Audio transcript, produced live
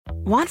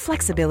Want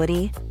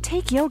flexibility?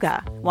 Take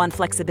yoga. Want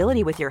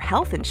flexibility with your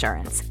health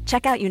insurance?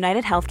 Check out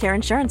United Healthcare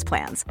Insurance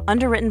Plans.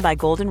 Underwritten by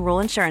Golden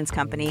Rule Insurance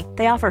Company,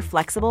 they offer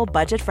flexible,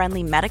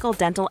 budget-friendly medical,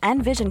 dental,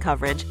 and vision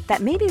coverage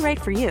that may be right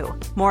for you.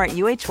 More at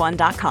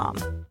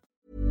uh1.com.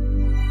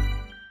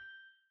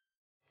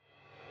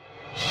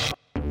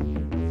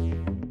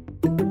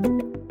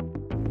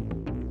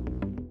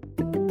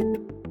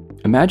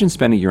 Imagine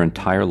spending your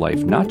entire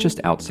life not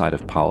just outside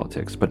of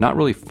politics, but not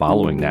really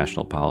following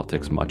national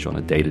politics much on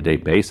a day-to-day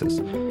basis,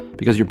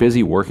 because you're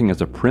busy working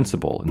as a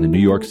principal in the New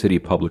York City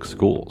public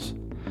schools.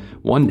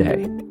 One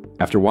day,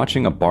 after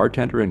watching a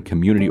bartender and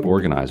community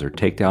organizer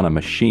take down a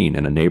machine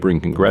in a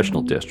neighboring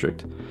congressional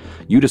district,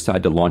 you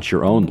decide to launch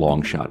your own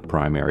long-shot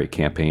primary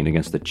campaign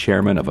against the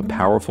chairman of a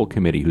powerful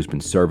committee who's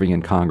been serving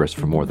in Congress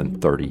for more than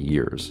 30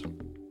 years.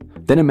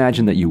 Then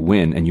imagine that you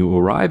win and you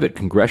arrive at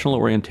congressional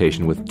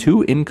orientation with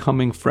two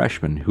incoming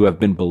freshmen who have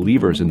been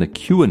believers in the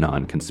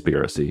QAnon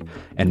conspiracy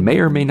and may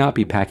or may not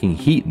be packing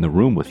heat in the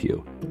room with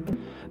you.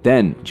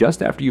 Then,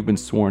 just after you've been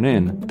sworn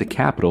in, the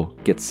Capitol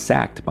gets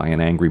sacked by an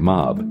angry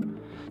mob.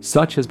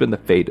 Such has been the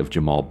fate of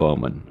Jamal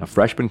Bowman, a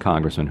freshman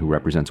congressman who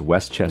represents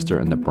Westchester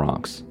and the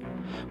Bronx.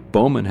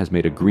 Bowman has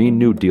made a Green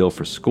New Deal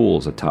for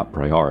schools a top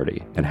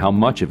priority, and how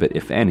much of it,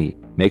 if any,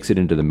 makes it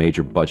into the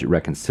major budget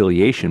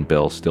reconciliation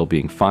bill still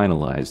being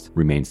finalized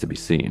remains to be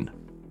seen.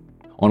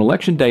 On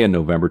Election Day in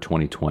November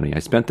 2020, I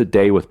spent the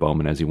day with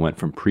Bowman as he went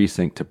from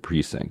precinct to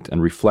precinct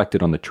and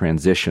reflected on the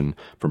transition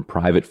from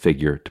private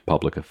figure to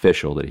public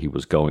official that he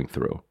was going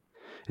through.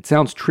 It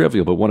sounds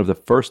trivial, but one of the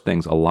first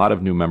things a lot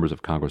of new members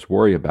of Congress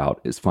worry about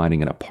is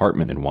finding an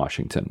apartment in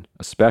Washington,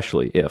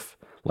 especially if,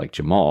 like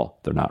Jamal,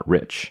 they're not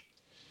rich.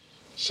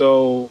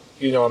 So,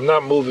 I'm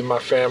not moving my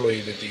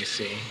family to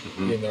D.C.,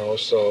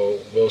 so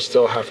we'll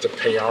still have to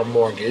pay our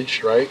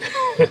mortgage, right?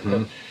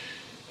 Mm-hmm.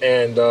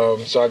 And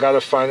so I got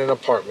to find an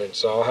apartment.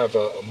 So I'll have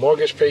a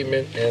mortgage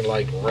payment and,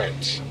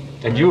 rent.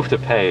 And you have to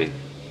pay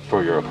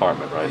for your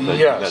apartment, right?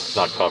 Yes. That's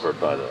not covered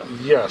by the...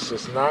 Yes,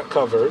 it's not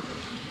covered,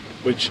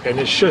 and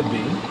it should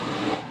be.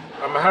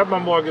 I'm going to have my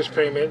mortgage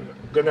payment.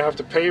 I'm going to have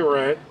to pay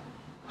rent.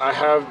 I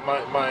have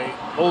my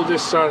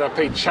oldest son. I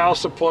pay child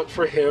support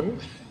for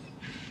him.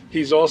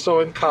 He's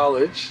also in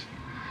college.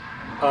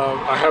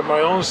 I have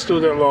my own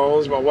student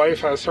loans. My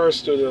wife has her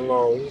student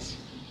loans.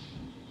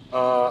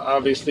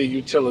 Obviously,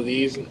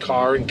 utilities and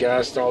car and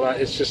gas and all that.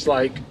 It's just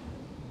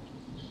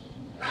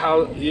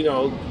how,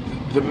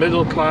 the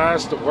middle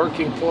class, the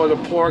working poor, the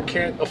poor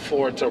can't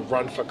afford to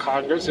run for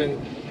Congress. And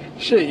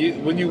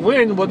when you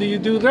win, what do you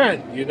do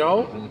then,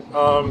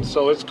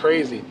 So it's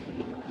crazy.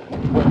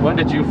 When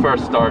did you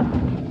first start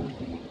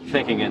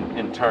thinking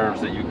in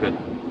terms that you could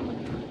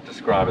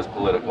describe as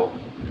political?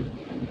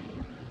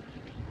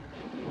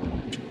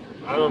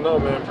 I don't know,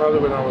 man. Probably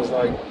when I was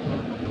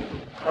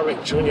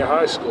junior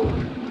high school.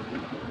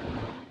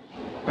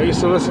 I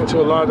used to listen to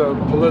a lot of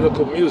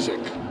political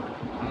music,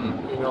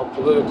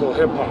 political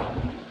hip hop.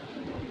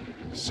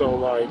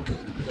 So I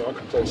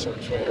can play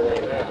something for you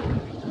right now.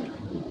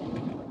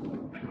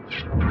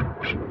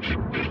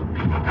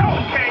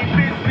 Okay,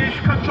 business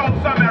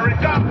controls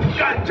America.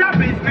 Ganja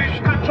business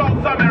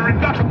controls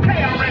America.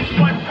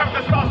 KRS-One come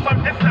to start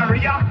some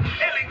hysteria.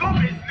 Illegal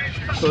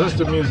business. So this is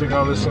the music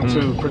I listened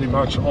to pretty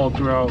much all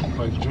throughout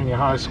junior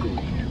high school.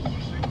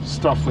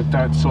 Stuff with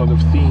that sort of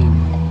theme.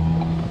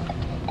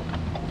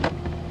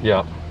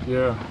 Yeah.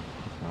 Yeah.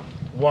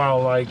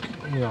 While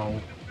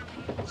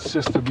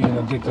sister being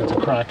addicted to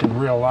crack in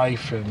real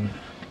life and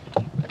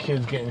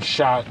kids getting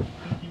shot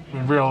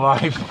in real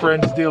life,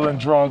 friends dealing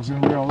drugs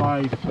in real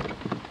life.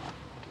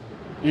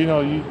 You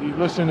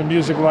listen to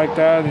music like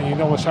that and you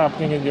know what's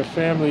happening in your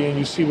family and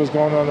you see what's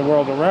going on in the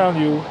world around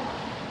you.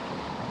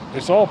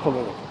 It's all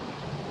political.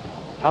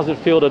 How's it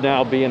feel to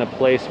now be in a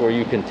place where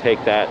you can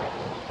take that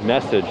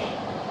message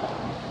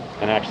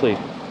and actually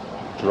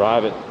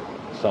drive it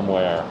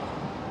somewhere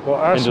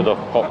into the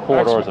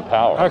corridors of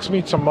power? Ask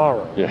me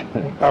tomorrow, yeah.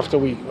 After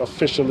we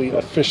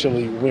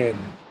officially win.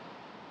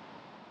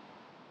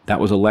 That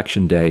was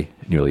Election Day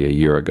nearly a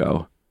year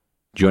ago.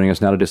 Joining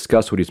us now to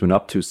discuss what he's been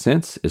up to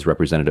since is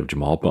Representative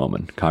Jamal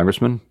Bowman.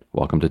 Congressman,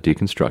 welcome to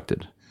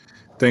Deconstructed.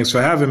 Thanks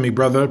for having me,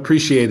 brother.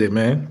 Appreciate it,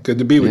 man. Good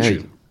to be with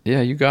you.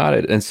 Yeah, you got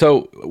it. And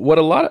so what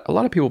a lot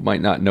of people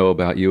might not know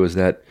about you is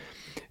that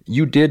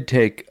you did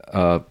take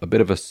a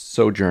bit of a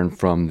sojourn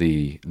from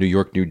the New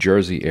York, New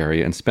Jersey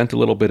area and spent a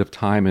little bit of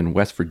time in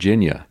West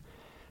Virginia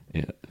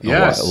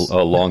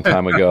a long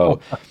time ago.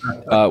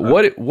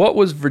 What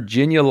was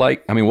Virginia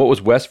like? I mean, what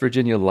was West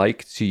Virginia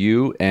like to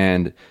you?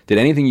 And did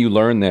anything you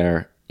learned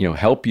there,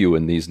 help you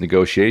in these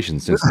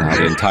negotiations, since now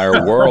the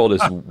entire world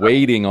is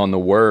waiting on the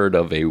word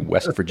of a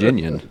West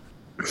Virginian?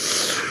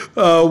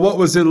 What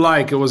was it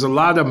like? It was a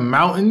lot of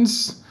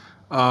mountains.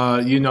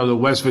 The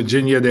West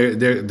Virginia,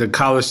 the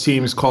college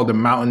team is called the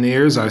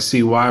Mountaineers. I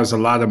see why. There's a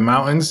lot of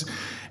mountains.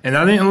 And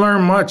I didn't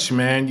learn much,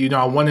 man.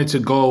 I wanted to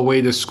go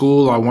away to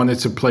school. I wanted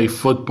to play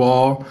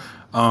football.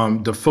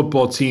 The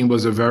football team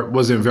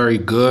wasn't very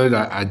good.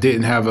 I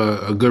didn't have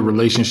a good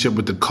relationship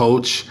with the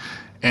coach.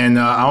 And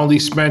I only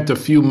spent a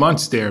few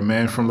months there,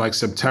 man, from like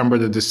September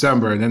to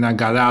December, and then I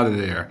got out of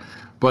there.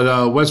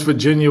 But West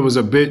Virginia was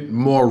a bit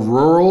more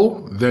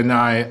rural than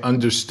I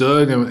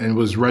understood and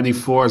was ready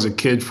for as a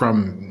kid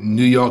from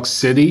New York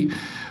City.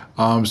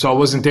 So I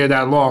wasn't there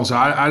that long. So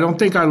I don't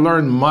think I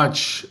learned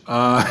much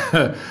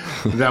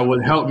that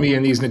would help me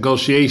in these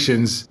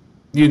negotiations,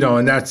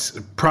 and that's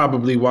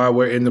probably why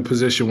we're in the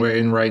position we're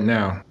in right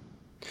now.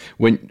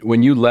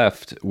 When you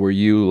left, were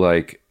you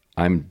like,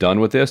 I'm done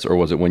with this? Or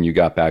was it when you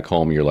got back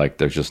home, you're like,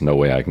 there's just no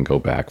way I can go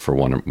back for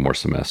one more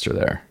semester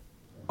there?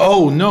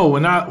 Oh no!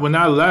 When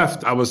I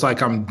left, I was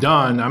like, I'm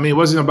done. I mean, it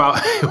wasn't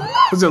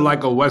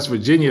like a West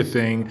Virginia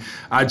thing.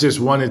 I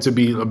just wanted to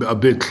be a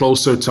bit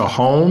closer to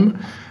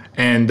home,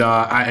 and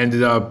I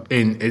ended up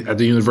at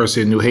the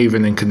University of New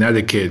Haven in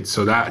Connecticut.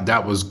 So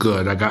that was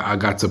good. I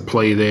got to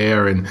play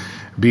there and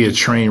be a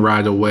train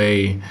ride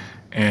away.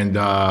 And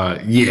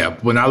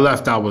when I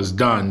left, I was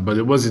done. But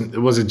it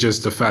wasn't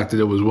just the fact that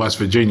it was West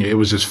Virginia. It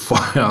was just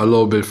a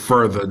little bit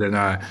further than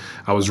I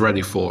was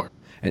ready for.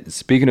 And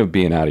speaking of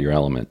being out of your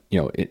element,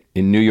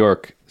 in New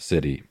York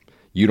City,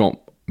 you don't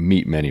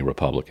meet many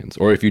Republicans.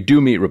 Or if you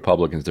do meet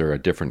Republicans, they're a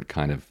different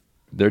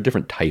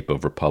type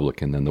of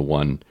Republican than the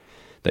one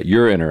that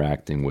you're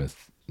interacting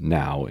with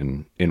now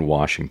in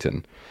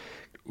Washington.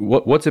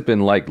 What's it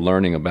been like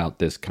learning about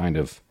this kind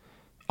of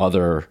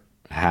other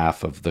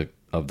half of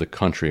the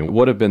country?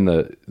 What have been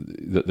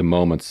the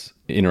moments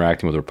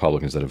interacting with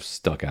Republicans that have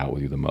stuck out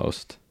with you the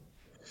most?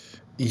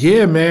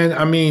 Yeah, man.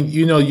 I mean,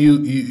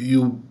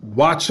 you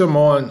watch them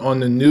on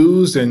the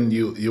news and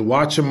you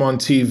watch them on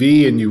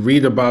TV and you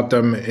read about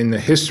them in the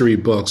history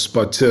books.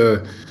 But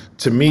to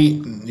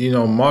meet,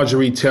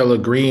 Marjorie Taylor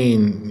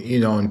Greene,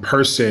 in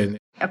person.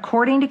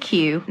 According to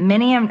Q,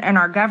 many in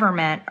our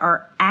government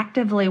are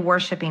actively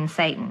worshiping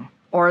Satan,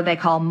 or they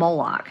call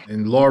Moloch.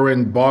 And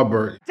Lauren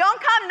Barber. Don't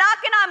come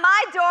knocking on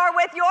my door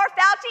with your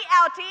Fauci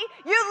outie.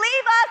 You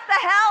leave us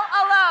the hell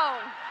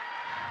alone.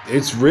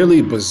 It's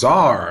really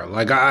bizarre.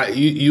 Like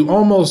you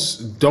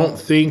almost don't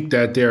think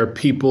that there are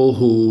people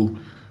who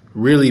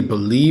really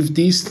believe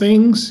these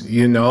things,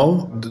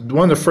 One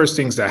of the first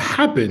things that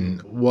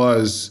happened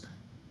was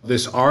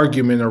this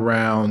argument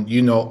around,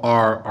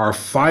 are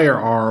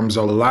firearms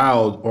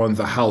allowed on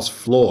the House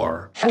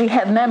floor? We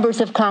have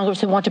members of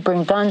Congress who want to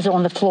bring guns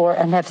on the floor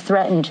and have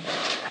threatened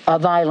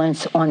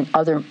violence on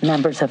other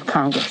members of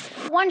Congress.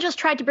 One just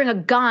tried to bring a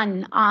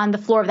gun on the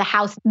floor of the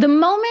House. The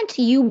moment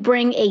you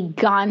bring a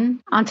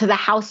gun onto the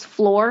House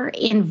floor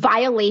in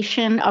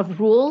violation of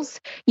rules,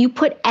 you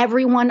put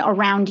everyone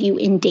around you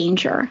in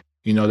danger.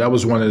 That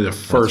was one of the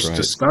first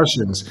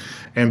discussions.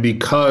 And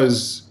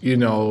because,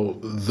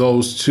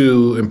 those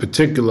two in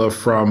particular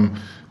from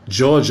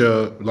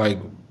Georgia,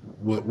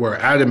 were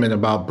adamant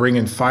about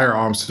bringing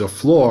firearms to the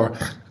floor,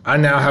 I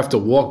now have to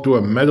walk through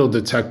a metal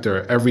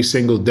detector every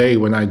single day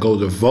when I go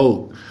to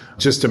vote,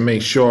 just to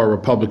make sure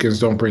Republicans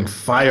don't bring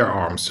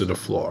firearms to the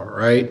floor,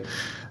 right?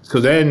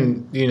 So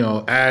then,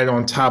 add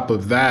on top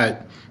of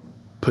that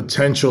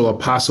potential or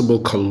possible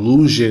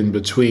collusion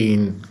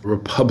between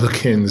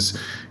Republicans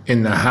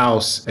in the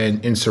House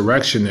and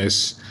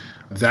insurrectionists.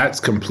 That's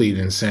complete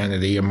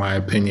insanity, in my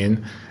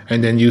opinion.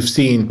 And then you've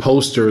seen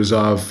posters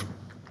of,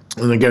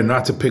 and again,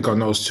 not to pick on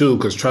those two,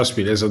 because trust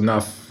me, there's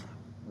enough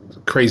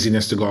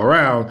craziness to go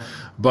around.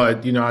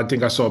 But, I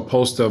think I saw a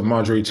poster of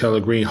Marjorie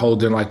Taylor Greene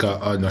holding like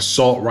an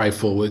assault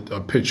rifle with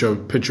a picture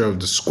of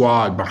the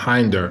squad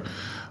behind her,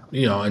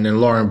 and then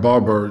Lauren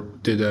Barber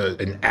did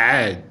an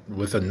ad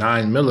with a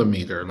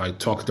 9mm,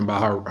 talking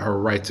about her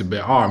right to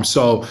bear arms.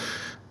 So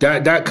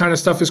that kind of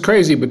stuff is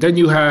crazy. But then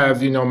you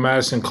have,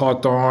 Madison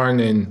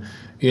Cawthorn and,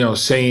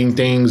 saying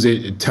things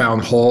at town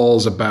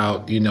halls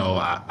about,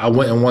 I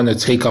wouldn't want to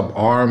take up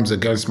arms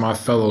against my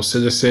fellow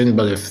citizen,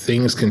 but if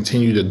things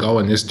continue to go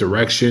in this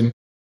direction.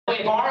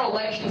 If our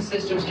election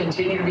systems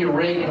continue to be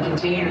rigged and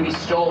continue to be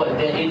stolen,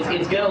 then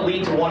it's going to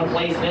lead to one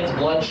place, and it's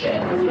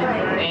bloodshed.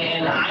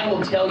 And I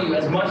will tell you,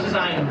 as much as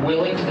I am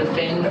willing to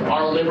defend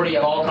our liberty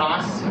at all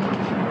costs,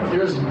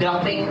 there's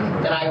nothing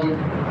that I would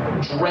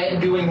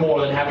dread doing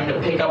more than having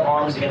to pick up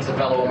arms against a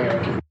fellow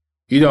American.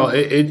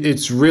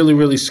 It's really,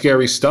 really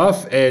scary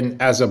stuff. And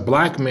as a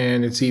black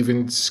man, it's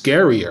even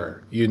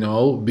scarier,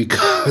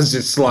 because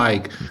it's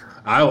like,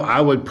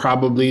 I would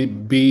probably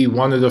be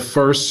one of the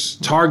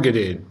first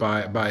targeted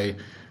by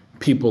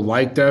people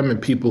like them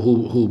and people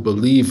who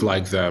believe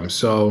like them.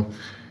 So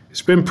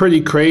it's been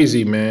pretty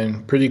crazy,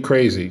 man. Pretty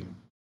crazy.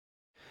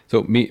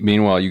 So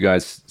meanwhile, you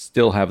guys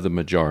still have the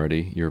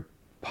majority. You're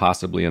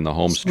possibly in the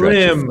home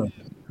stretch. Slim.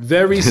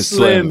 Very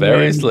slim.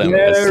 Very slim.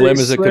 As slim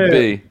as it could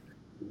be.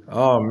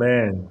 Oh,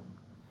 man.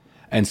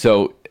 And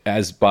so,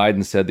 as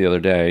Biden said the other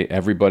day,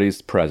 everybody's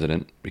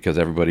president because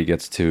everybody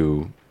gets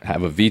to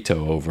have a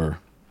veto over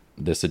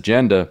this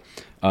agenda.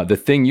 The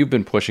thing you've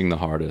been pushing the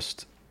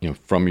hardest,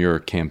 from your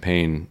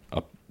campaign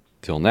up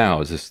till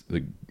now, is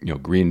the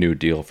Green New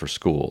Deal for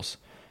schools.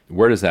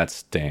 Where does that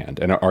stand?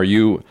 And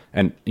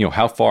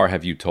how far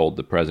have you told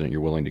the president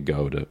you're willing to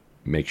go to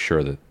make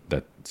sure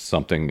that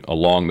something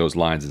along those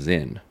lines is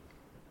in?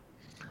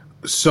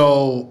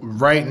 So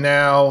right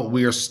now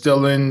we are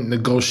still in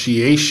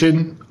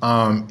negotiation.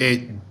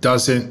 It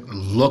doesn't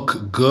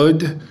look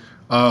good.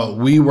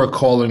 We were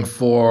calling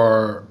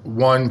for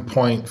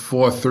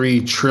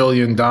 $1.43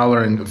 trillion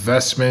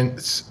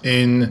investments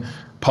in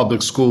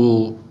public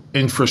school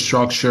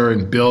infrastructure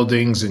and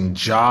buildings and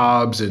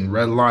jobs and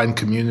red line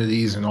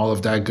communities and all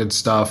of that good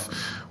stuff,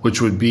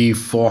 which would be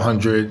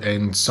 400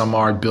 and some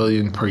odd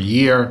billion per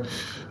year.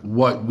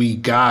 What we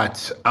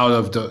got out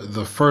of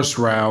the first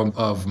round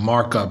of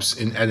markups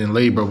in ed and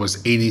labor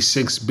was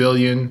 86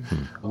 billion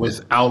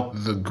without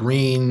the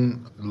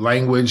green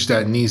language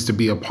that needs to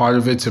be a part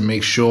of it to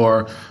make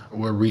sure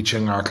we're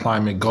reaching our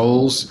climate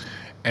goals.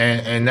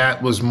 And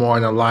that was more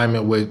in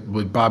alignment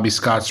with Bobby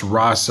Scott's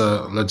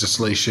RASA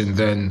legislation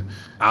than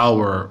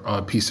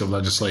our piece of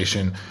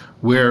legislation.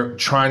 We're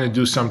trying to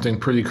do something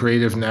pretty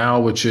creative now,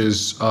 which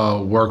is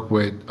work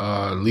with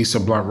Lisa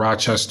Blunt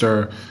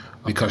Rochester,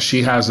 because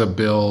she has a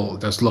bill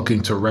that's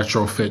looking to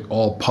retrofit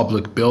all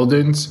public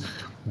buildings.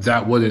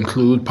 That would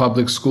include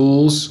public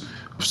schools.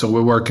 So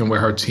we're working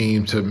with her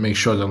team to make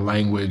sure the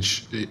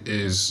language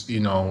is,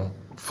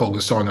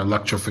 focused on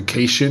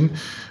electrification,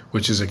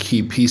 which is a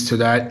key piece to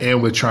that.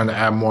 And we're trying to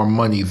add more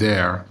money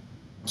there.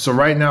 So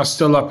right now,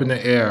 still up in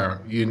the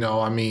air.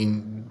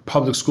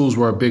 Public schools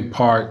were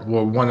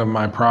one of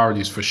my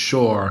priorities for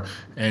sure,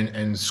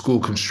 and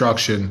school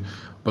construction.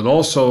 But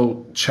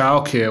also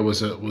childcare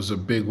was a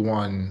big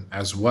one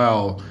as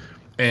well.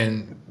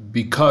 And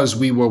because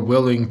we were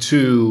willing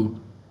to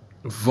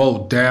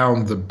vote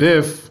down the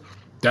BIF,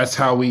 that's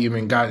how we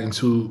even got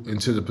into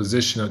the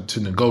position to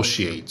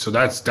negotiate. So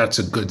that's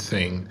a good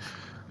thing.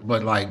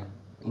 But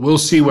we'll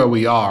see where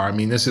we are.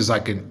 This is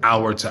like an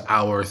hour to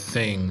hour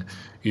thing.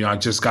 I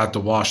just got to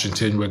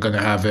Washington. We're going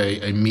to have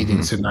a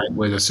meeting tonight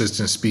with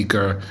Assistant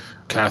Speaker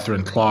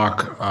Catherine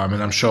Clark.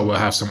 And I'm sure we'll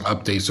have some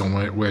updates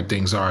on where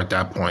things are at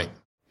that point.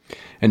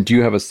 And do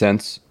you have a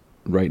sense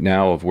right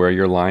now of where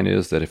your line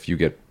is, that if you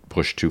get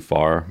pushed too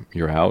far,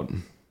 you're out?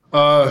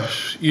 So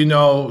you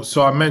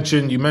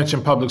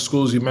mentioned public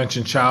schools, you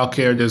mentioned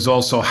childcare. There's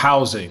also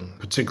housing,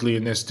 particularly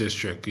in this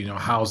district.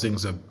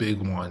 Housing's a big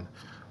one.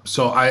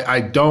 So I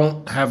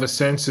don't have a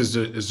sense is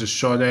the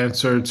short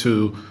answer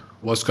to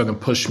what's going to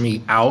push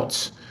me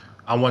out.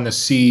 I want to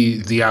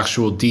see the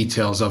actual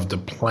details of the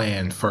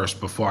plan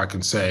first before I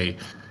can say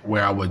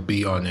where I would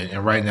be on it.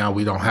 And right now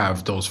we don't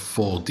have those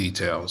full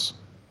details.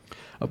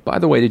 By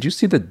the way,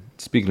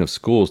 speaking of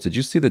schools, did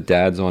you see the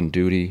Dads on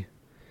Duty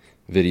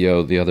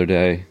video the other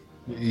day?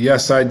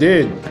 Yes, I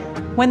did.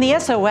 When the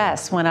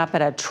SOS went up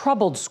at a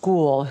troubled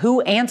school,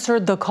 who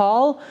answered the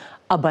call?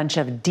 A bunch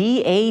of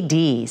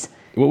DADs.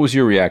 What was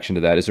your reaction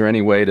to that? Is there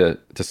any way to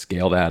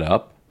scale that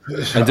up?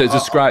 And to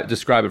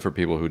describe it for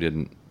people who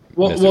didn't.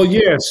 So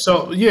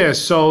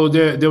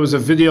there was a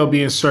video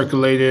being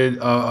circulated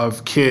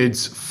of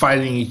kids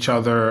fighting each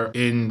other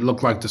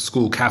looked like the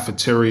school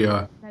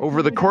cafeteria.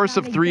 Over the course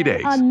of 3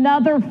 days,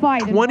 another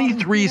fight.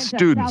 23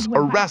 students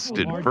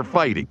arrested for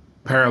fighting.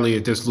 Apparently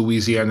at this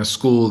Louisiana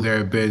school, there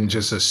have been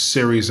just a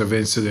series of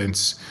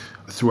incidents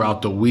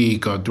throughout the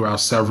week or throughout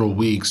several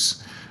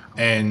weeks.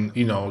 And,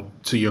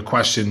 to your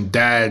question,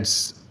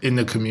 dads in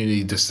the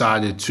community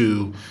decided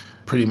to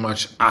pretty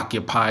much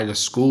occupy the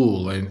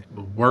school and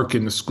work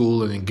in the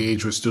school and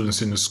engage with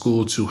students in the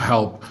school to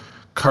help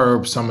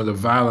curb some of the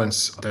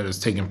violence that is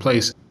taking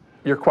place.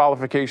 Your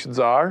qualifications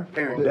are?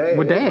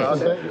 We're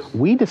dads.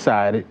 We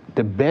decided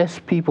the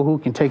best people who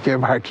can take care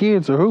of our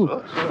kids are who?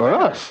 For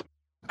us.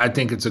 I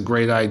think it's a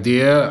great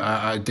idea.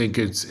 I think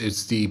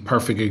it's the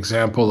perfect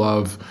example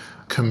of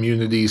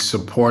communities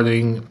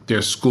supporting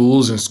their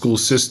schools and school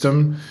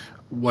system.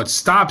 What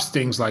stops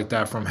things like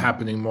that from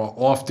happening more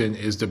often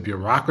is the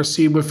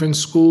bureaucracy within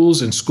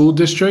schools and school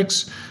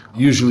districts.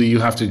 Usually you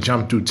have to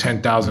jump through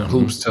 10,000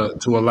 hoops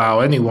to allow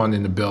anyone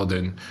in the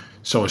building.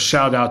 So a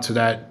shout out to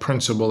that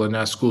principal in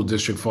that school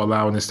district for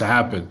allowing this to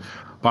happen.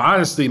 But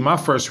honestly, my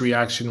first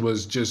reaction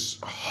was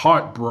just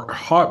I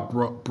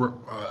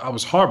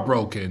was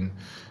heartbroken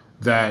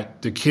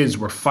that the kids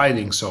were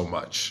fighting so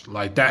much.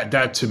 Like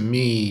that to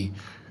me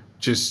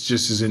just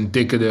is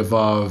indicative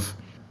of,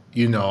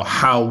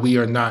 how we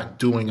are not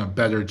doing a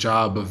better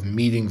job of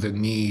meeting the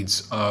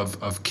needs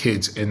of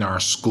kids in our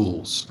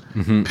schools,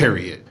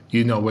 period.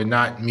 We're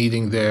not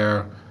meeting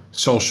their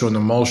social and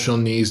emotional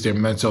needs, their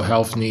mental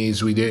health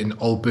needs. We didn't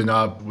open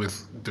up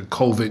with the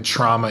COVID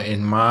trauma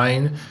in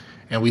mind.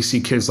 And we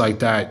see kids like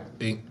that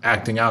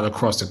acting out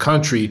across the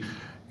country,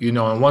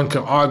 and one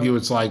can argue,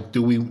 it's like,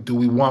 do we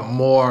want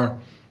more,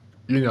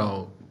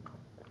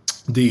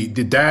 the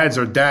dads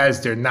are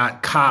dads, they're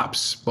not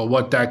cops. But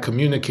what that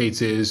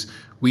communicates is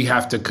we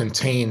have to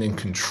contain and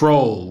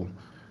control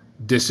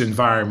this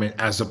environment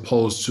as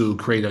opposed to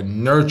create a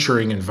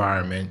nurturing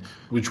environment,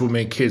 which will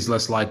make kids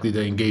less likely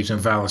to engage in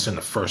violence in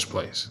the first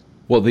place.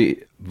 Well,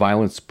 the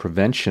violence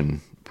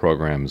prevention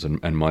programs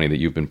and money that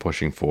you've been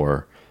pushing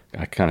for,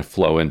 I kind of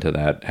flow into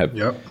that.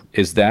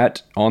 Is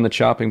that on the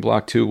chopping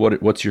block too?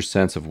 What's your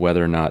sense of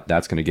whether or not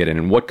that's going to get in,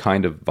 and what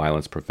kind of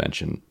violence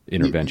prevention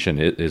intervention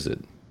is it?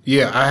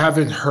 Yeah, I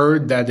haven't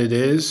heard that it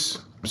is.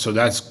 So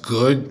that's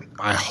good.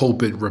 I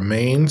hope it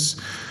remains.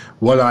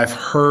 What I've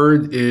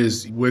heard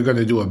is we're going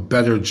to do a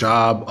better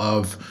job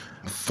of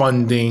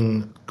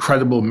funding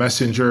credible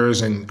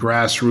messengers and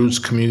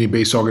grassroots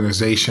community-based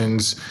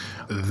organizations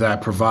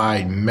that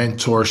provide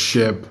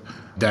mentorship,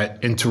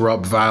 that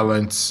interrupt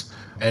violence,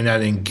 and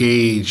that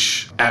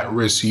engage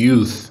at-risk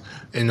youth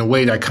in a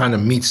way that kind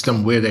of meets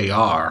them where they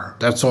are.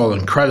 That's all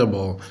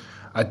incredible.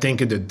 I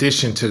think in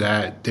addition to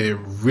that, there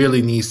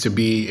really needs to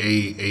be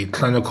a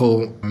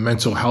clinical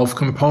mental health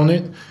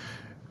component.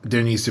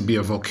 There needs to be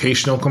a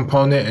vocational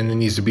component, and there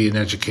needs to be an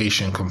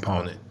education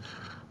component.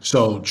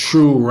 So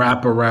true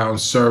wraparound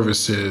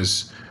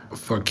services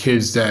for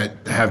kids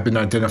that have been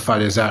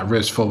identified as at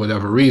risk for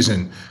whatever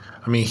reason.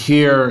 I mean,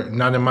 here,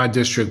 not in my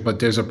district, but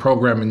there's a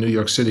program in New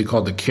York City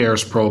called the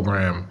CARES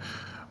program,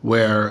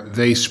 where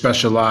they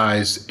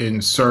specialize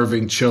in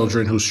serving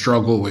children who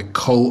struggle with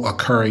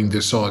co-occurring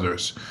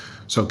disorders.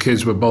 So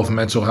kids with both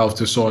mental health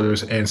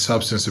disorders and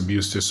substance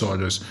abuse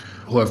disorders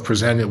who have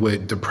presented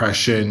with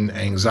depression,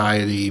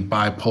 anxiety,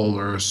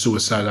 bipolar,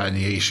 suicide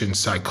ideation,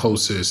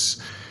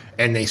 psychosis,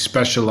 and they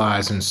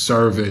specialize in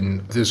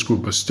serving this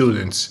group of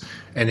students,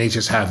 and they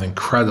just have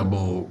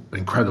incredible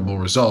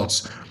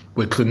results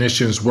with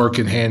clinicians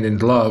working hand in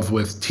glove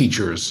with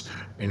teachers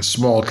in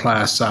small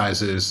class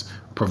sizes,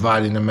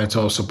 providing the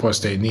mental health supports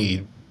they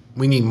need.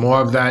 We need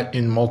more of that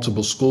in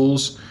multiple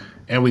schools,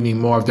 and we need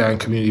more of that in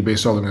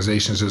community-based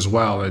organizations as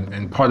well.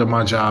 And part of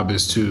my job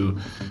is to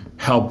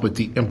help with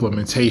the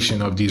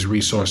implementation of these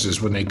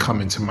resources when they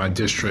come into my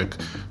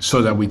district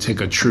so that we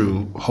take a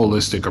true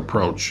holistic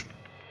approach.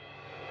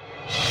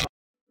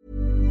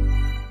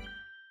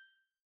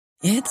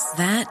 It's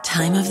that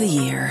time of the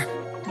year.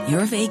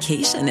 Your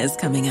vacation is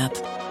coming up.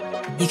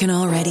 You can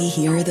already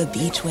hear the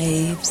beach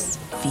waves,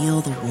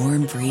 feel the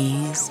warm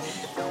breeze,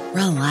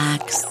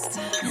 relax,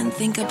 and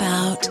think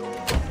about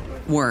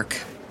work.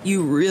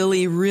 You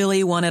really,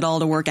 really want it all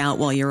to work out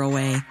while you're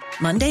away.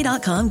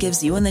 Monday.com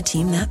gives you and the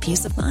team that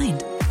peace of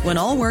mind. When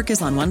all work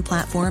is on one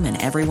platform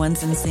and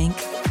everyone's in sync,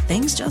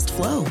 things just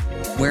flow.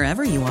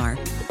 Wherever you are,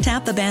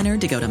 tap the banner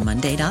to go to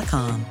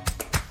Monday.com.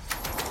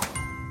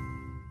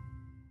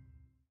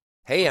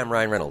 Hey, I'm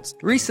Ryan Reynolds.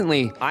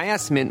 Recently, I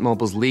asked Mint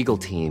Mobile's legal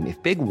team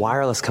if big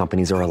wireless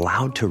companies are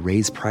allowed to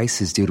raise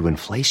prices due to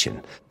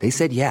inflation. They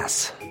said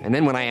yes. And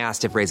then when I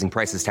asked if raising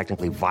prices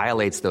technically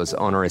violates those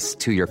onerous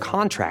 2-year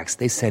contracts,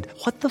 they said,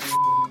 "What the f***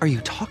 are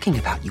you talking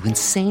about, you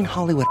insane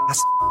Hollywood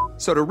ass?"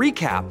 So to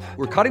recap,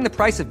 we're cutting the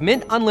price of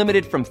Mint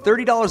Unlimited from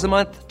 $30 a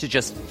month to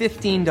just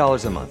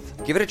 $15 a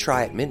month. Give it a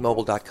try at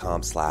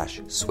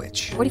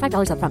mintmobile.com/switch.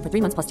 $45 up front for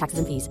 3 months plus taxes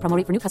and fees. Promo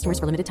rate for new customers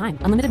for limited time.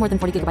 Unlimited more than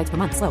 40 gigabytes per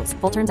month. Slows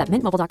full terms at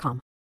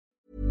mintmobile.com.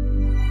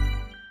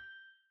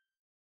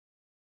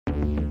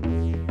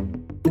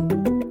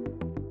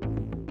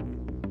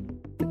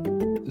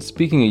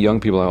 Speaking of young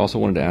people, I also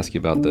wanted to ask you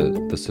about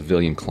the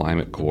Civilian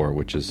Climate Corps,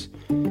 which is,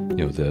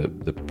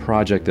 the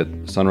project that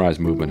Sunrise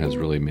Movement has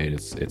really made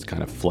its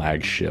kind of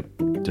flagship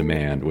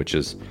demand, which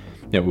is,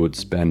 it would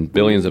spend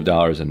billions of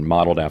dollars and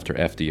modeled after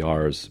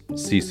FDR's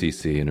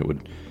CCC, and it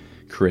would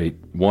create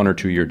 1 or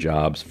 2 year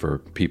jobs for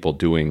people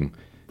doing,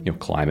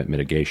 climate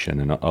mitigation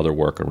and other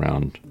work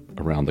around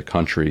the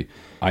country.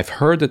 I've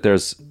heard that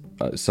there's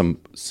some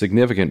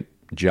significant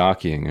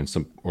jockeying and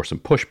some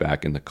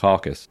pushback in the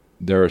caucus.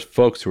 There are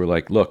folks who are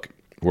like, look,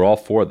 we're all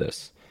for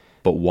this,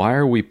 but why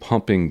are we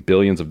pumping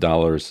billions of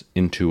dollars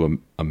into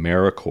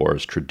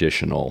AmeriCorps'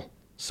 traditional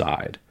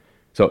side?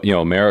 So,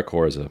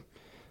 AmeriCorps is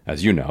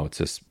as you know,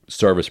 it's a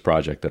service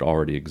project that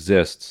already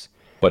exists,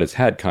 but it's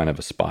had kind of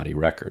a spotty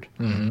record.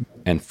 Mm-hmm.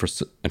 And for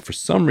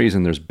some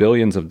reason, there's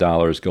billions of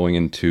dollars going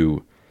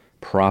into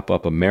prop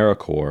up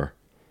AmeriCorps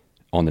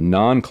on the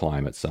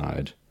non-climate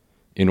side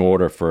in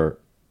order for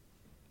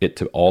it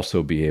to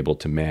also be able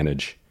to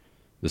manage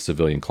the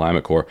Civilian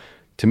Climate Corps.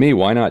 To me,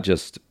 why not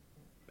just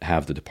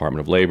have the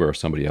Department of Labor or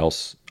somebody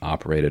else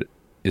operate it?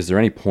 Is there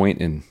any point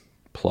in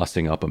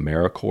plussing up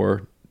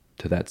AmeriCorps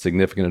to that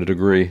significant a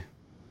degree?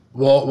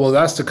 Well,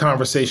 that's the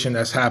conversation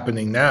that's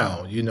happening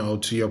now.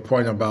 To your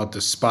point about the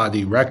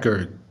spotty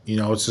record,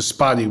 it's a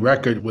spotty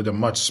record with a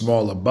much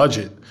smaller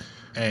budget.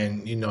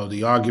 And,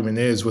 the argument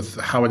is with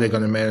how are they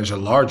going to manage a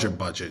larger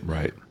budget?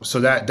 Right. So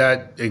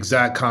that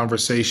exact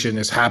conversation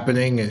is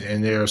happening.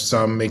 And there are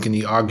some making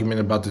the argument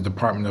about the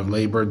Department of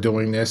Labor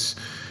doing this.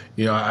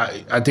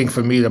 I think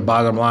for me, the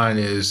bottom line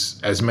is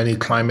as many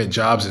climate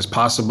jobs as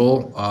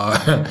possible,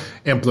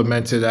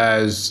 implemented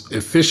as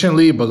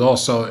efficiently, but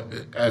also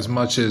as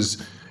much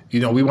as,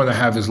 we want to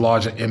have as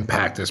large an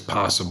impact as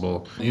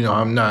possible.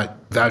 I'm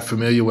not that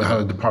familiar with how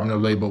the Department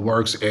of Labor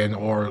works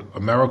or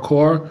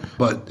AmeriCorps,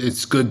 but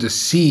it's good to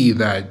see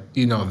that,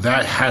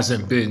 that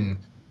hasn't been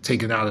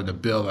taken out of the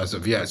bill as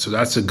of yet. So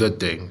that's a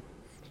good thing.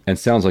 And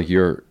it sounds like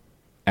you're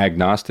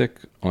agnostic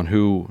on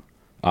who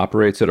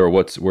operates it, or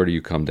where do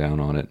you come down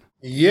on it?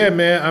 Yeah,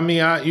 man. I mean,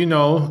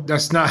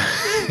 that's not,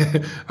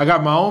 I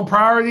got my own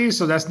priorities,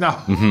 so that's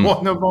not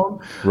one of them.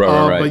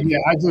 Right. But yeah,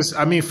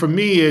 for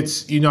me,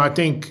 it's, I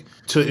think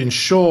to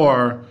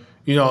ensure,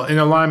 in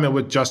alignment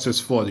with Justice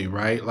 40,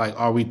 right? Like,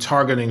 are we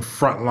targeting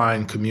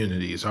frontline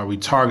communities? Are we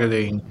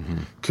targeting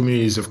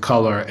communities of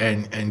color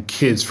and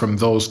kids from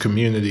those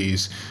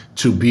communities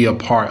to be a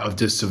part of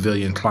this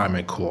Civilian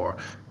Climate Corps?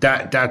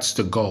 That's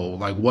the goal.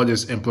 Like, what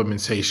is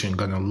implementation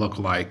going to look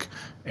like?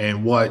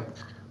 And what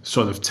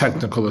sort of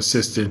technical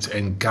assistance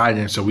and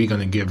guidance are we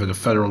going to give at a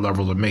federal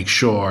level to make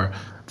sure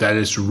that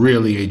it's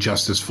really a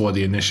Justice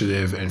 40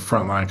 initiative and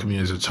frontline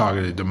communities are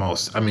targeted the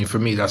most? I mean, for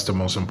me, that's the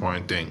most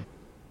important thing.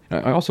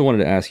 I also wanted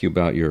to ask you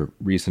about your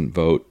recent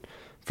vote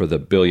for the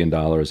 $1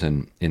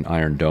 billion in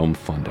Iron Dome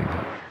funding.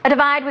 A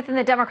divide within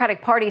the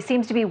Democratic Party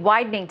seems to be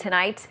widening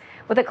tonight,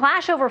 with a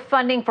clash over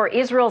funding for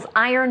Israel's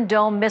Iron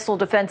Dome missile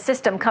defense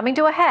system coming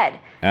to a head.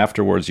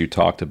 Afterwards, you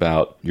talked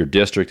about your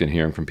district and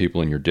hearing from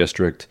people in your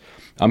district.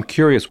 I'm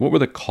curious, what were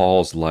the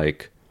calls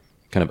like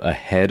kind of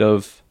ahead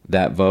of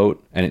that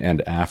vote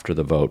and after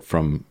the vote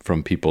from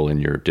people in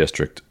your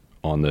district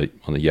on the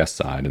yes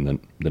side and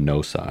the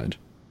no side?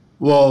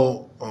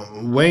 Well,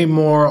 way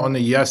more on the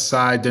yes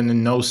side than the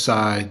no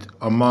side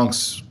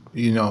amongst,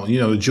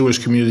 the Jewish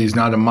community is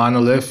not a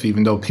monolith,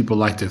 even though people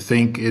like to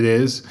think it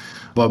is.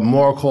 But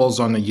more calls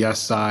on the yes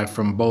side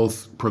from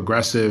both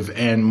progressive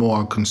and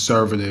more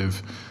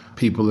conservative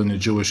people in the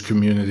Jewish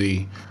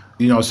community.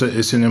 So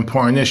it's an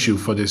important issue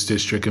for this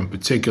district in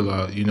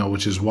particular,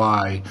 which is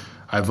why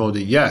I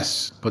voted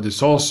yes. But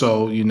it's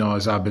also,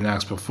 as I've been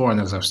asked before and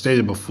as I've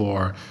stated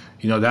before,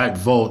 that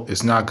vote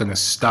is not going to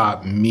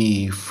stop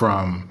me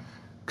from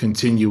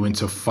continuing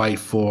to fight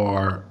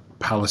for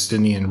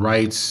Palestinian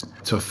rights,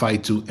 to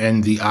fight to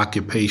end the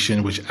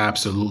occupation, which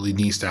absolutely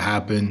needs to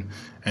happen,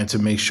 and to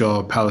make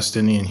sure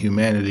Palestinian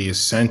humanity is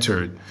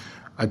centered.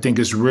 I think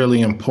it's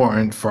really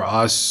important for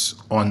us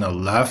on the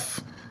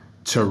left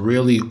to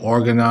really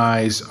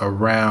organize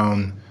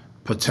around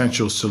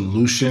potential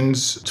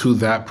solutions to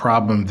that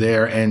problem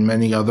there and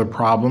many other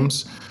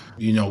problems.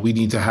 We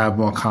need to have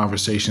more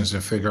conversations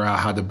and figure out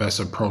how to best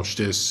approach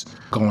this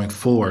going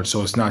forward.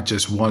 So it's not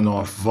just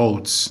one-off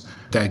votes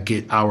that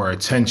get our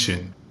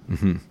attention.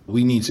 Mm-hmm.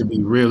 We need to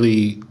be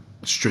really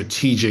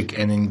strategic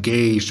and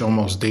engaged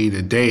almost day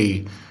to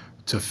day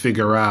to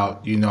figure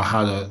out,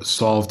 how to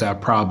solve that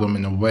problem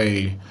in a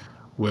way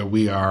where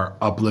we are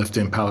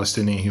uplifting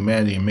Palestinian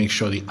humanity and make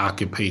sure the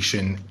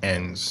occupation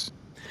ends.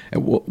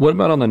 And what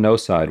about on the no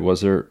side?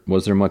 Was there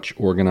much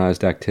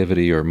organized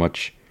activity or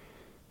much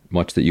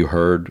that you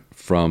heard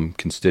from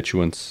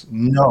constituents?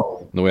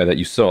 No. The way that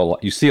you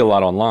see a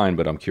lot online,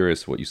 but I'm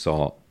curious what you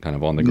saw kind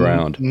of on the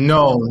ground.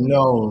 No,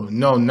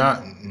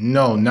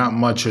 not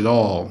much at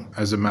all,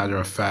 as a matter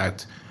of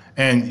fact.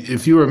 And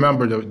if you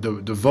remember,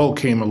 the vote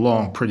came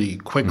along pretty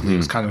quickly. Mm-hmm. It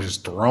was kind of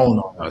just thrown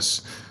on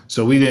us.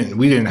 So we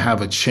didn't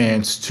have a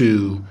chance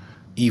to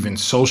even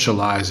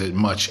socialize it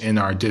much in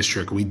our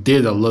district. We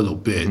did a little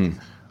bit,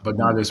 but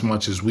not as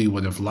much as we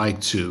would have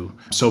liked to.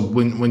 So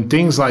when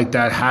things like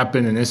that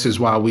happen, and this is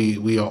why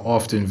we are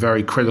often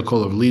very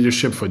critical of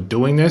leadership for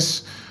doing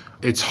this,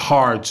 it's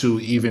hard to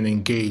even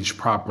engage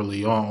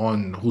properly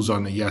on who's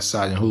on the yes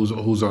side and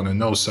who's on the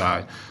no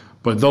side.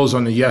 But those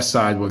on the yes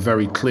side were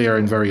very clear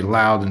and very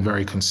loud and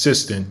very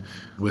consistent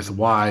with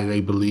why they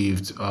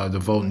believed the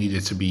vote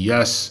needed to be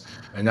yes.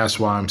 And that's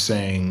why I'm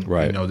saying,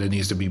 there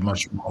needs to be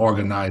much more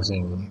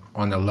organizing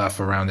on the left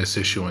around this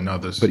issue and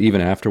others. But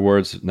even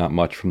afterwards, not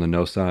much from the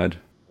no side?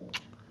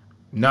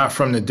 Not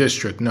from the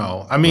district,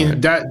 no. I mean,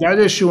 that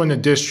issue in the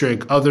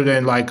district, other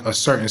than like a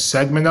certain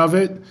segment of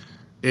it,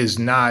 is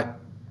not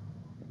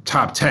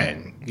top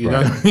 10. You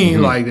know what I mean?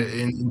 Mm-hmm. Like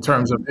in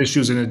terms of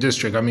issues in the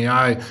district. I mean,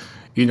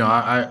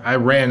 I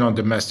ran on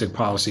domestic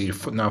policy,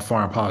 not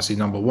foreign policy,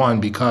 number one,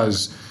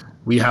 because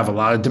we have a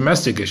lot of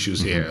domestic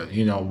issues here,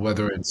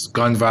 whether it's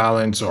gun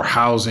violence or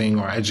housing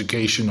or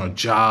education or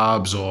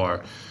jobs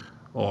or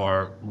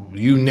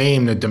you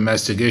name the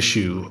domestic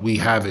issue, we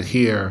have it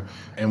here.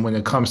 And when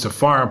it comes to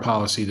foreign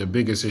policy, the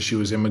biggest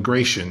issue is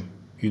immigration,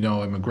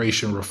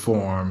 immigration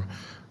reform,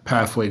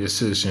 pathway to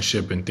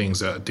citizenship and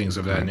things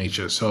of that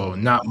nature. So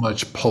not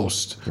much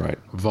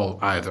post-vote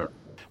either.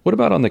 What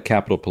about on the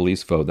Capitol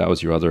Police vote? That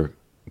was your other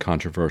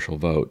controversial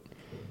vote.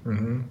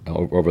 Mm-hmm.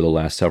 Over the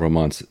last several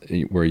months,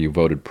 where you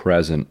voted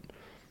present,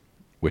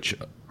 which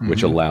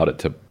allowed it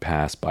to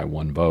pass by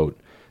one vote.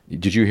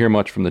 Did you hear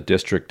much from the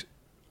district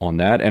on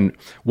that? And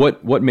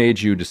what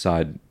made you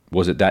decide?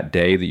 Was it that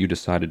day that you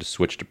decided to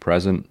switch to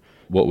present?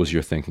 What was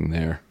your thinking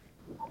there?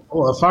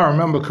 Well, if I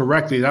remember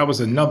correctly, that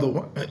was another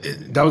one.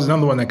 That was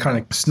another one that kind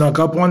of snuck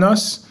up on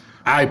us.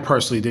 I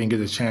personally didn't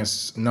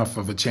get enough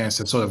of a chance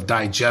to sort of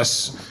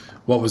digest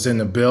what was in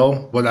the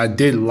bill. What I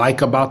did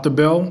like about the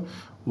bill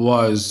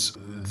was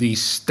the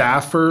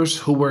staffers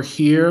who were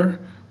here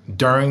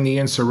during the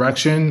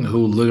insurrection,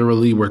 who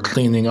literally were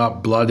cleaning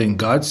up blood and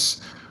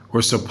guts,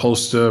 were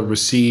supposed to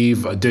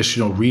receive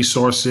additional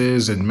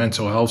resources and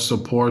mental health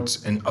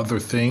supports and other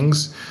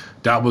things.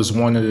 That was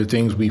one of the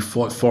things we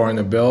fought for in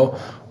the bill.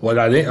 What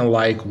I didn't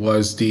like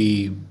was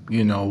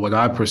what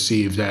I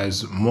perceived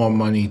as more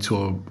money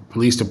to a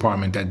police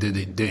department that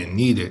didn't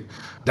need it.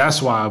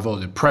 That's why I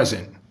voted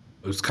present.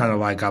 It was kind of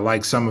like I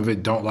like some of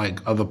it, don't like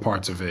other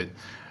parts of it.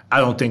 I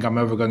don't think I'm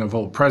ever going to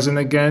vote president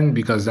again,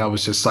 because that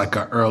was just like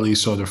an early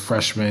sort of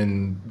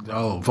freshman,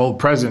 vote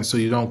president so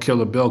you don't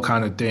kill a bill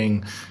kind of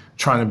thing,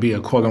 trying to be a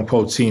quote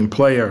unquote team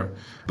player.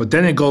 But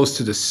then it goes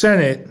to the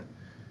Senate,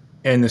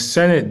 and the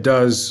Senate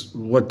does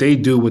what they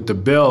do with the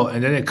bill,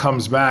 and then it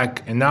comes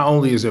back, and not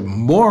only is it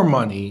more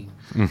money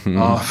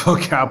for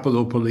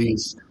Capitol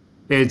Police,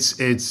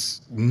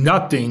 it's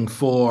nothing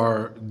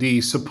for the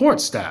support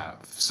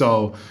staff.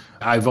 So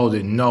I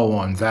voted no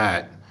on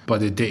that,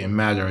 but it didn't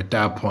matter at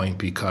that point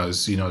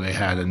because, they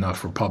had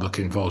enough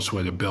Republican votes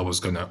where the bill was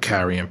going to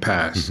carry and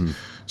pass.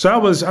 So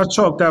I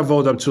chalked that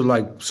vote up to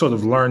like sort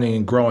of learning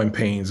and growing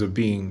pains of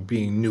being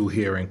new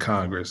here in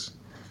Congress.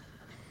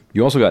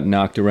 You also got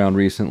knocked around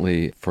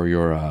recently for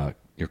your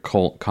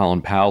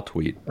Colin Powell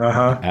tweet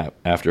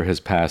after his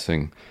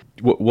passing.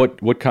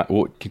 What can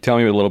you tell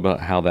me a little bit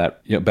how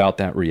about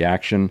that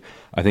reaction?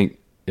 I think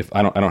if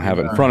I don't have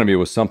it in front of me, it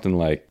was something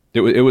like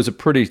it was a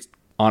pretty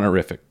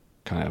honorific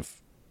kind of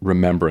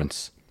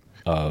remembrance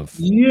of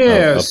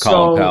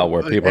Colin Powell,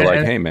 where people are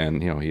like, hey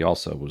man, he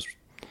also was,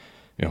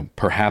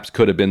 perhaps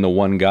could have been the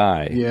one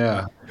guy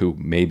who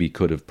maybe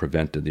could have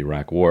prevented the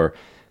Iraq War,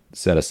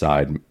 set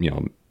aside,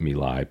 My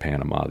Lai,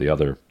 Panama, the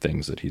other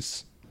things that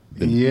he's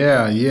been.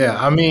 Yeah.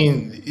 I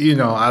mean,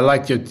 I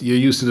like your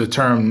use of the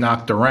term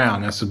knocked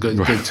around. That's a good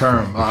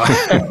term.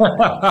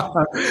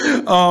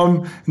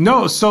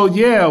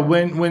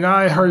 When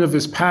I heard of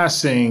his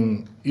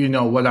passing,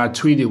 what I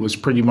tweeted was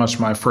pretty much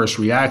my first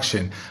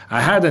reaction.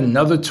 I had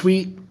another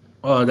tweet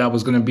that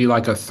was going to be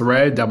like a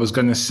thread that was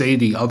going to say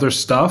the other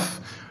stuff.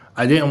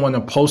 I didn't want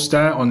to post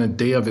that on the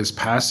day of his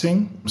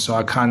passing, so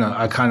I kind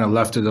of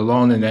left it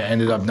alone, and I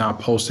ended up not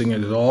posting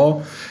it at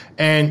all.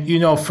 And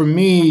for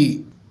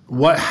me,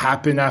 what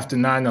happened after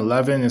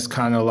 9/11 is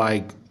kind of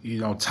like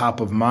top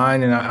of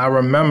mind, and I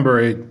remember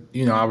it.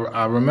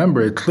 I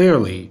remember it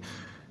clearly.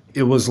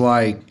 It was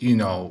like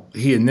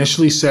he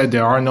initially said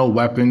there are no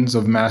weapons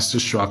of mass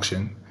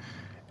destruction,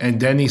 and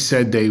then he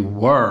said they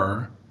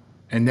were,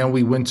 and then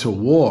we went to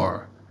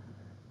war.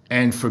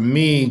 And for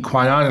me,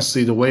 quite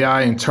honestly, the way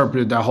I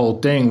interpreted that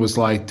whole thing was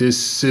like this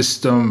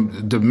system,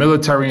 the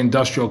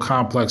military-industrial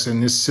complex,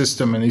 and this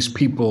system and these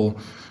people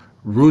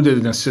rooted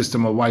in a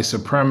system of white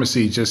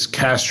supremacy just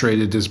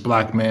castrated this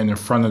black man in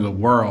front of the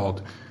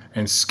world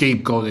and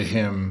scapegoated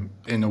him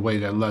in a way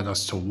that led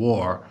us to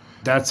war.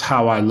 That's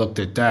how I looked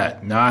at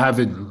that. Now, I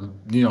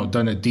haven't,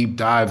 done a deep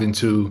dive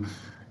into,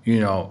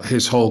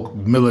 his whole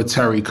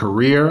military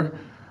career.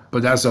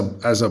 But as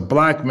a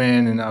black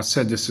man, and I've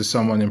said this to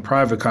someone in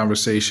private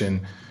conversation,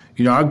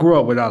 I grew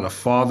up without a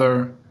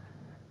father,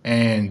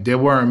 and there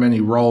weren't many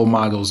role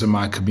models in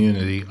my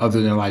community other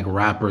than like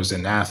rappers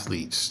and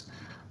athletes.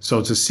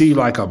 So to see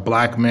like a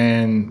black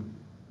man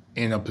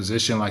in a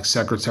position like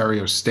Secretary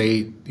of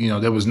State,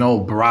 there was no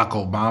Barack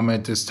Obama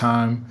at this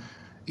time,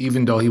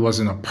 even though he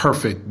wasn't a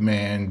perfect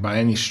man by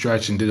any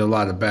stretch and did a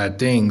lot of bad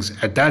things.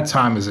 At that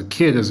time, as a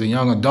kid, as a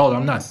young adult,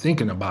 I'm not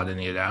thinking about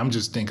any of that. I'm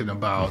just thinking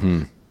about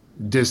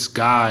this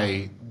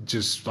guy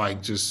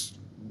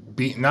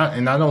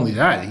not only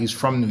that, he's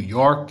from New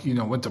York,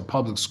 went to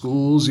public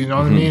schools, what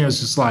I mean?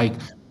 It's just like,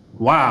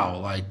 wow,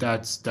 like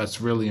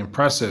that's really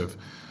impressive.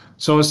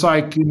 So it's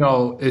like,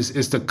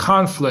 it's the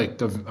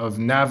conflict of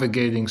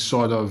navigating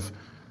sort of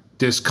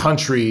this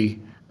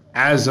country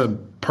as a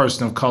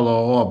person of color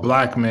or a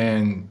black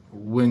man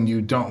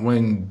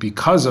when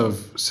because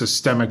of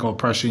systemic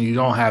oppression, you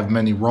don't have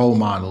many role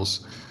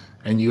models.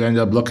 And you end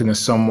up looking at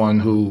someone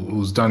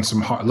who's done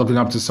looking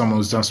up to someone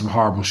who's done some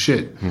horrible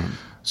shit.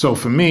 So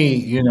for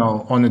me,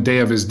 on the day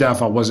of his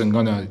death, I wasn't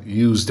gonna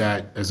use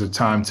that as a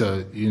time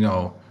to,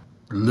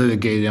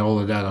 litigate all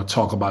of that or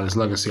talk about his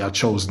legacy. I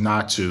chose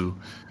not to,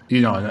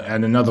 and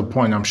at another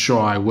point, I'm sure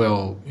I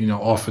will,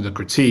 offer the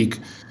critique,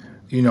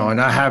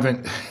 and I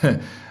haven't,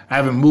 I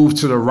haven't moved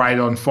to the right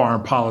on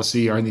foreign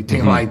policy or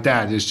anything like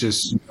that. It's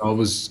just, it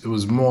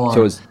was more.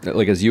 So it's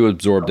like, as you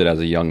absorbed it as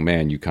a young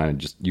man, you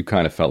kind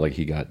of felt like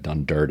he got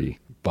done dirty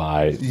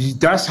by.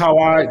 That's how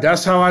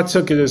I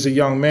took it as a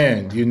young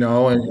man, and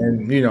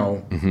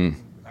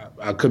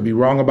I could be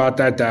wrong about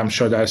that. I'm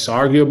sure that's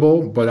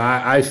arguable, but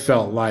I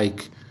felt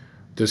like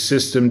the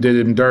system did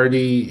him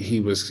dirty. He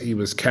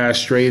was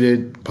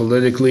castrated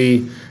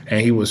politically,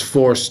 and he was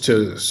forced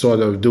to sort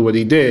of do what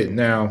he did.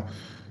 Now,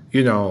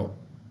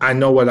 I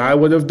know what I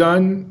would have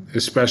done,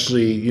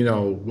 especially,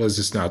 was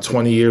this now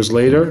 20 years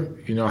later?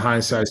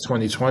 Hindsight's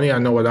 2020. I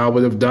know what I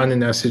would have done in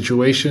that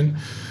situation,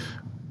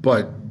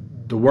 but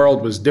the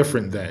world was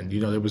different then.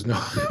 There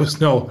was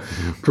no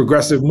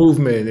progressive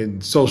movement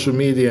and social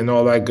media and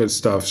all that good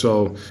stuff.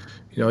 So,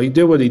 he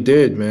did what he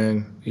did,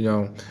 man.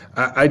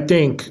 I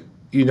think,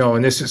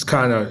 and this is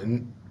kind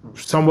of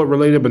somewhat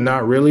related, but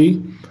not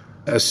really,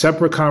 a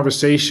separate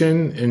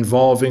conversation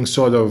involving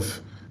sort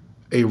of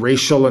a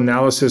racial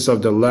analysis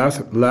of the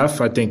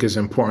left, I think, is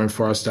important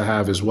for us to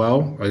have as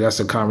well. Like, that's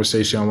a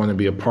conversation I want to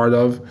be a part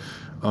of,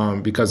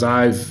 because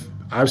I've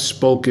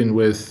spoken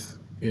with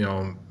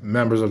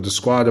members of the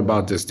squad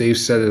about this. They've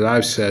said it,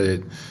 I've said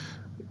it.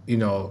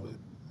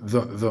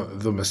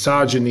 The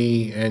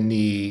misogyny and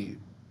the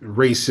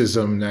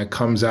racism that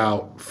comes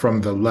out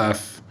from the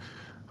left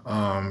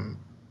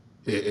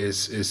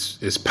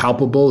is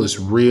palpable, is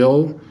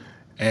real,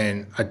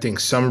 and I think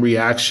some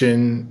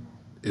reaction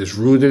is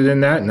rooted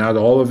in that, not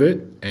all of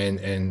it.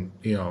 And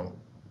you know,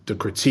 the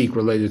critique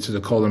related to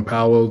the Colin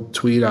Powell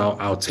tweet,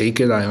 I'll take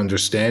it. I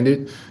understand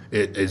it.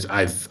 It's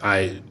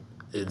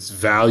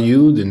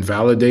valued and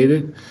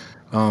validated.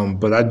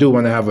 But I do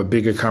want to have a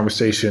bigger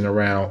conversation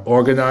around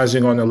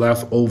organizing on the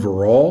left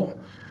overall,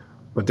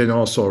 but then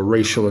also a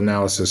racial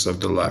analysis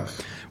of the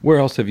left. Where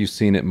else have you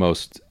seen it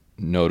most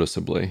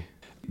noticeably?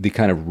 The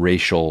kind of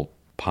racial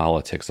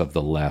politics of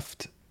the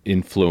left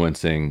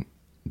influencing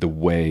the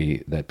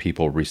way that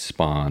people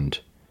respond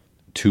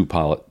to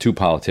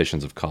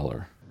politicians of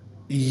color?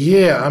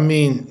 Yeah, I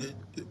mean,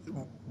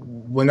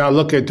 when I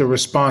look at the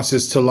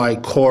responses to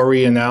like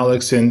Corey and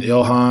Alex and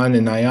Ilhan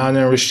and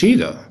Ayanna and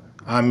Rashida,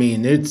 I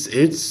mean,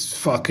 it's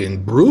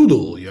fucking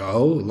brutal,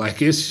 yo.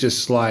 Like, it's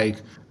just like,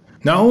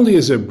 not only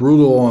is it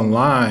brutal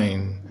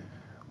online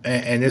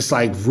and it's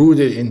like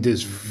rooted in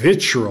this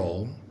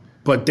vitriol,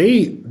 but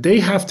they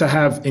have to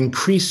have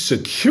increased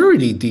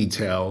security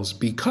details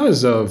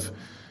because of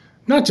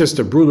not just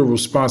the brutal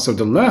response of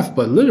the left,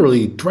 but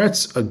literally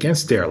threats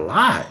against their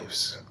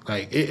lives.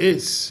 Like,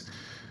 it's,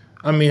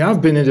 I mean,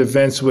 I've been at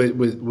events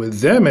with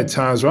them at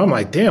times where I'm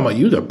like, damn, are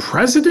you the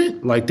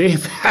president? Like,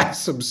 they've had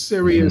some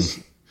serious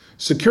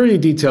security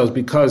details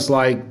because,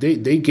 like,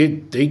 they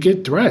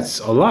get threats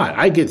a lot.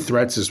 I get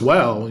threats as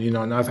well, you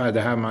know, and I've had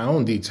to have my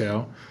own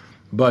detail.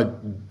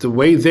 But the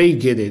way they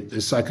get it,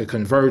 it's like a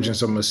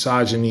convergence of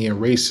misogyny and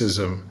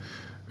racism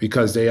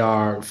because they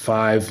are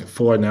five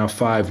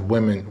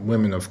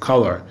women of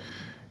color.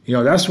 You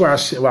know, that's where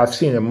I've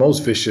seen it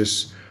most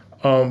vicious.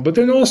 But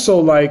then also,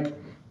 like,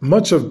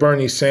 much of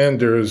Bernie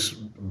Sanders'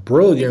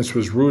 brilliance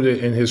was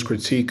rooted in his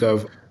critique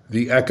of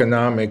the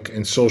economic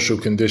and social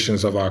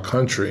conditions of our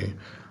country.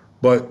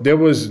 But there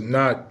was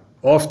not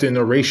often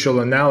a racial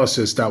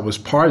analysis that was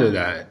part of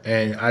that.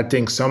 And I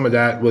think some of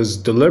that was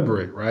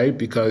deliberate, right?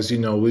 Because, you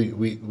know,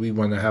 we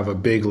want to have a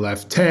big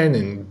left 10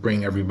 and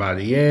bring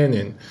everybody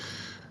in.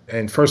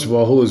 And first of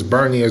all, who is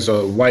Bernie as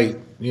a white,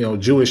 you know,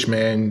 Jewish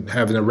man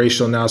having a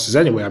racial analysis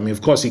anyway? I mean,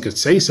 of course, he could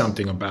say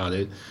something about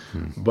it,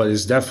 but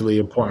it's definitely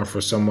important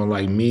for someone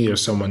like me or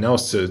someone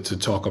else to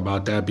talk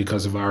about that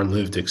because of our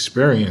lived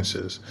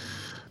experiences.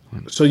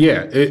 So,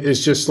 yeah,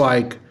 it's just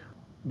like,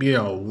 you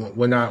know,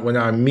 when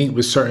I meet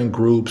with certain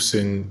groups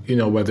and, you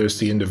know, whether it's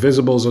the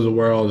Indivisibles of the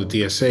world,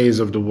 the DSAs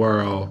of the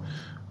world,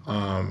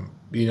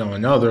 you know,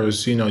 and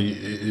others, you know,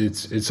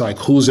 it's like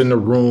who's in the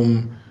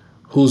room,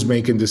 who's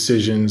making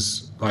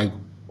decisions, like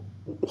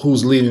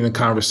who's leading the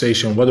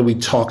conversation, what are we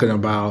talking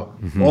about,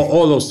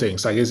 all those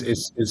things. Like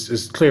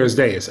it's clear as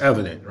day, it's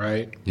evident,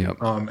 right? Yep.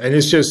 And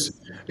it's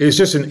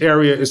just an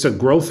area, it's a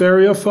growth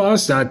area for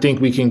us, and I think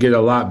we can get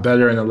a lot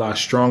better and a lot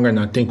stronger, and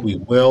I think we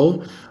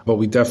will, but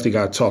we definitely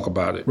got to talk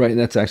about it. Right, and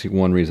that's actually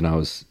one reason I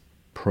was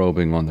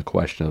probing on the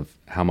question of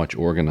how much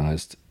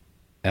organized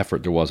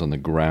effort there was on the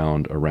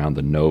ground around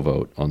the no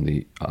vote on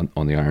the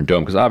Iron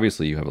Dome, because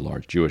obviously you have a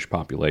large Jewish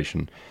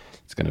population.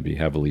 It's going to be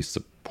heavily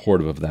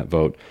supportive of that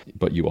vote,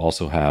 but you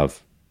also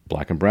have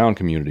Black and brown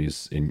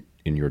communities in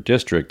your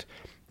district,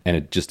 and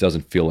it just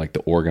doesn't feel like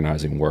the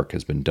organizing work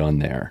has been done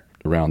there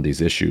around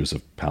these issues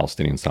of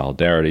Palestinian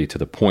solidarity to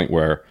the point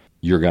where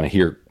you're going to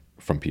hear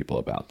from people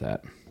about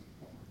that.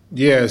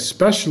 Yeah,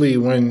 especially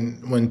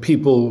when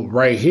people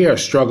right here are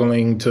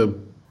struggling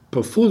to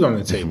put food on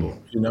the table,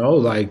 you know,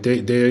 like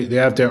they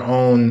have their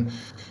own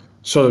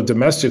sort of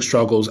domestic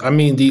struggles. I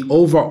mean, the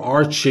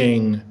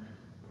overarching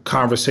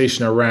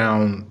conversation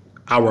around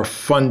our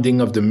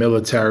funding of the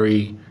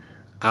military,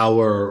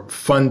 our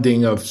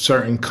funding of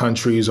certain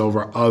countries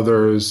over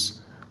others,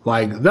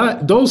 like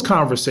that, those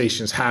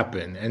conversations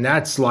happen. And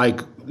that's like,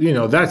 you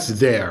know, that's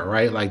there,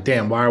 right? Like,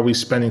 damn, why are we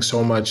spending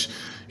so much?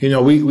 You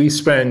know, we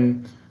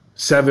spend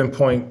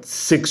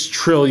 7.6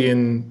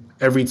 trillion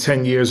every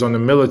 10 years on the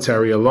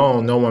military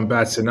alone. No one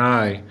bats an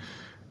eye.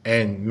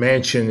 And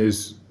Manchin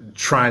is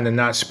trying to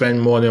not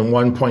spend more than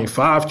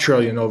 1.5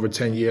 trillion over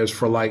 10 years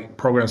for like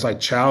programs like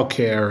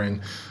childcare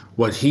and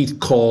what he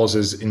calls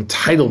as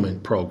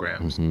entitlement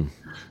programs.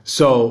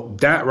 So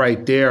that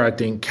right there, I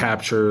think,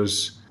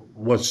 captures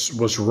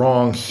what's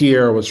wrong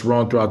here, what's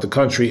wrong throughout the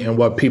country, and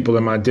what people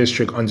in my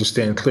district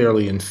understand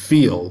clearly and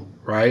feel,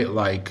 right?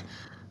 Like,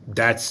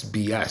 that's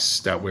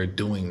BS that we're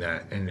doing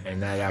that,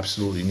 and that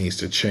absolutely needs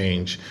to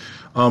change.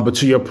 But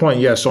to your point,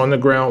 yes, on the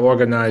ground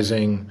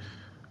organizing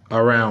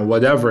around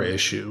whatever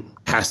issue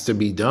has to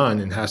be done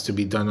and has to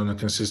be done on a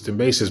consistent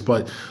basis.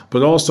 But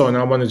also, and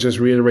I want to just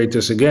reiterate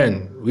this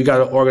again, we got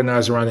to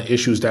organize around the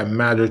issues that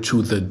matter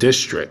to the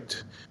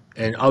district.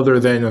 And other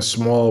than a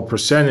small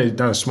percentage,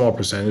 not a small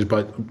percentage,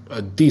 but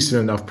a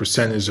decent enough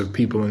percentage of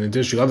people in the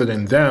district, other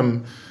than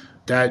them,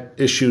 that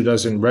issue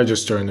doesn't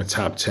register in the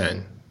top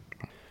 10.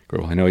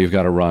 Great. Well, I know you've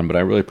got to run, but I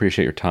really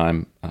appreciate your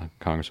time,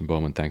 Congressman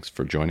Bowman. Thanks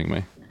for joining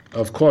me.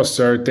 Of course,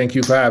 sir. Thank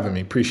you for having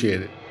me.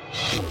 Appreciate it.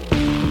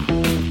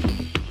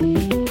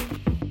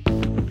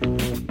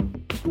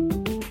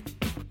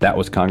 That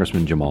was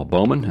Congressman Jamal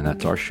Bowman, and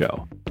that's our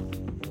show.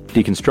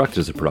 Deconstructed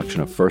is a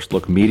production of First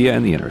Look Media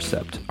and The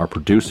Intercept. Our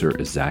producer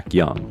is Zach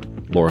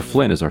Young. Laura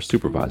Flynn is our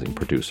supervising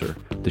producer.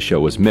 The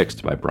show was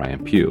mixed by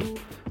Brian Pugh.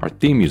 Our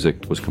theme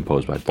music was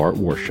composed by Bart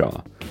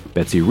Warshaw.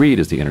 Betsy Reed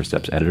is The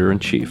Intercept's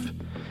editor-in-chief.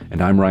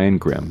 And I'm Ryan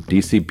Grimm,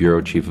 DC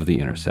Bureau Chief of The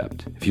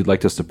Intercept. If you'd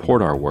like to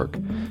support our work,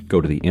 go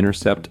to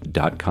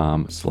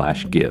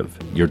theintercept.com/give.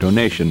 Your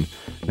donation,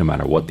 no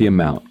matter what the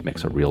amount,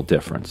 makes a real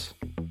difference.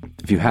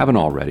 If you haven't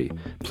already,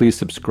 please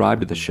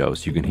subscribe to the show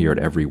so you can hear it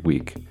every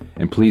week.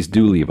 And please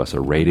do leave us a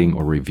rating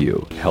or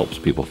review. It helps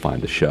people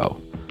find the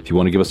show. If you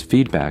want to give us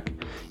feedback,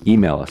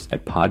 email us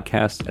at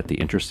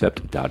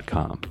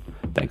podcast@theintercept.com.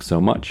 Thanks so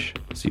much.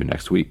 See you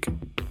next week.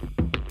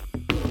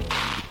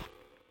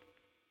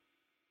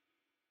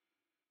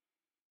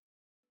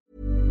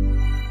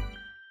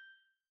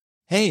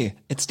 Hey,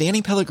 it's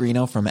Danny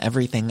Pellegrino from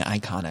Everything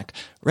Iconic.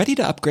 Ready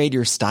to upgrade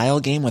your style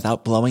game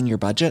without blowing your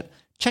budget?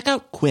 Check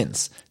out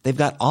Quince. They've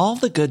got all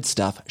the good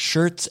stuff,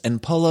 shirts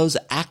and polos,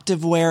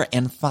 activewear,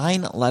 and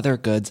fine leather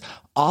goods,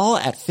 all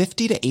at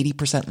 50 to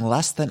 80%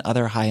 less than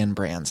other high-end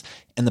brands.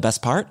 And the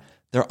best part?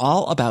 They're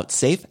all about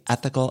safe,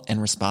 ethical,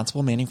 and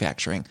responsible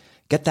manufacturing.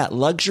 Get that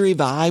luxury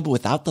vibe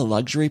without the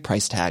luxury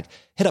price tag.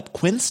 Hit up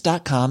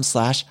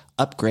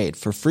quince.com/upgrade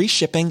for free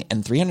shipping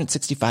and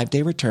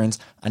 365-day returns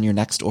on your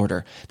next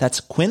order. That's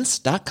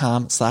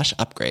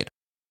quince.com/upgrade.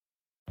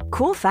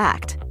 Cool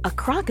fact, a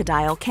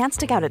crocodile can't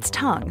stick out its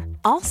tongue.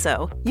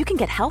 Also, you can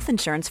get health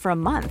insurance for a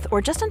month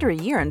or just under a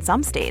year in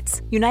some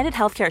states. United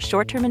Healthcare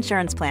short-term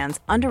insurance plans,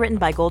 underwritten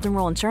by Golden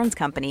Rule Insurance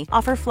Company,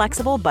 offer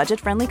flexible,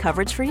 budget-friendly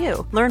coverage for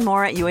you. Learn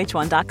more at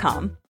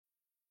uh1.com.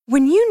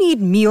 When you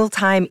need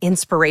mealtime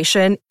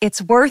inspiration,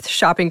 it's worth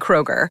shopping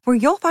Kroger, where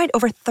you'll find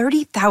over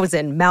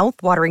 30,000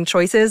 mouth-watering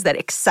choices that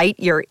excite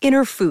your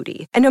inner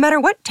foodie. And no matter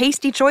what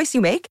tasty choice you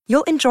make,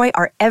 you'll enjoy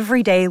our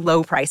everyday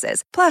low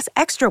prices, plus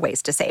extra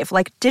ways to save,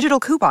 like digital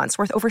coupons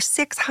worth over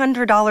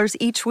 $600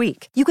 each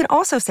week. You can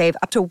also save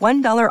up to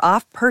 $1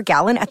 off per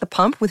gallon at the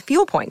pump with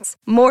fuel points.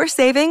 More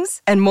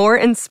savings and more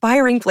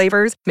inspiring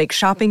flavors make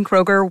shopping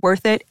Kroger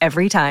worth it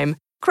every time.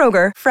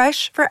 Kroger,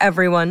 fresh for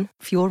everyone.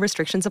 Fuel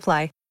restrictions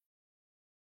apply.